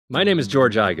My name is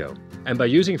George Igo, and by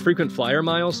using frequent flyer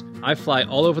miles, I fly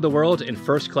all over the world in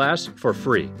first class for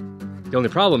free. The only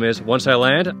problem is, once I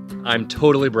land, I'm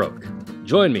totally broke.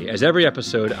 Join me as every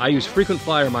episode I use frequent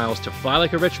flyer miles to fly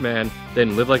like a rich man,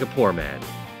 then live like a poor man.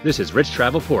 This is Rich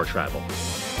Travel, Poor Travel.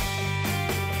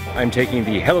 I'm taking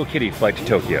the Hello Kitty flight to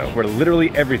Tokyo, where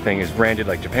literally everything is branded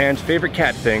like Japan's favorite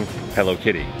cat thing, Hello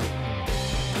Kitty.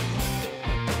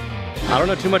 I don't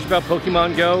know too much about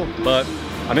Pokemon Go, but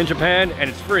I'm in Japan and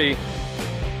it's free.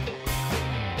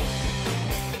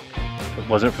 If it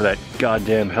wasn't for that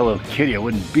goddamn Hello Kitty, I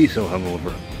wouldn't be so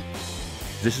hungover.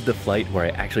 This is the flight where I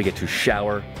actually get to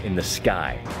shower in the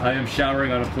sky. I am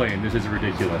showering on a plane. This is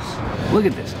ridiculous. Look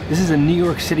at this. This is a New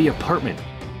York City apartment.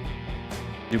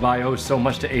 Dubai owes so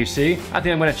much to AC. I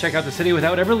think I'm gonna check out the city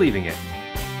without ever leaving it.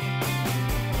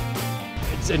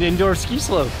 It's an indoor ski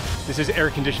slope. This is air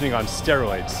conditioning on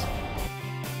steroids.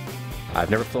 I've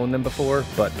never flown them before,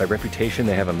 but by reputation,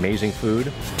 they have amazing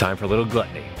food. It's time for a little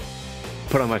gluttony.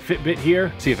 Put on my Fitbit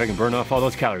here, see if I can burn off all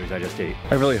those calories I just ate.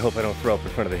 I really hope I don't throw up in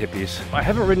front of the hippies. I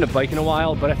haven't ridden a bike in a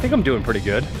while, but I think I'm doing pretty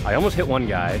good. I almost hit one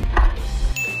guy.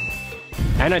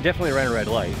 And I definitely ran a red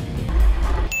light.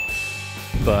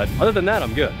 But other than that,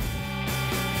 I'm good.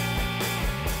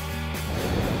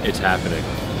 It's happening.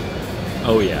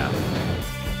 Oh yeah.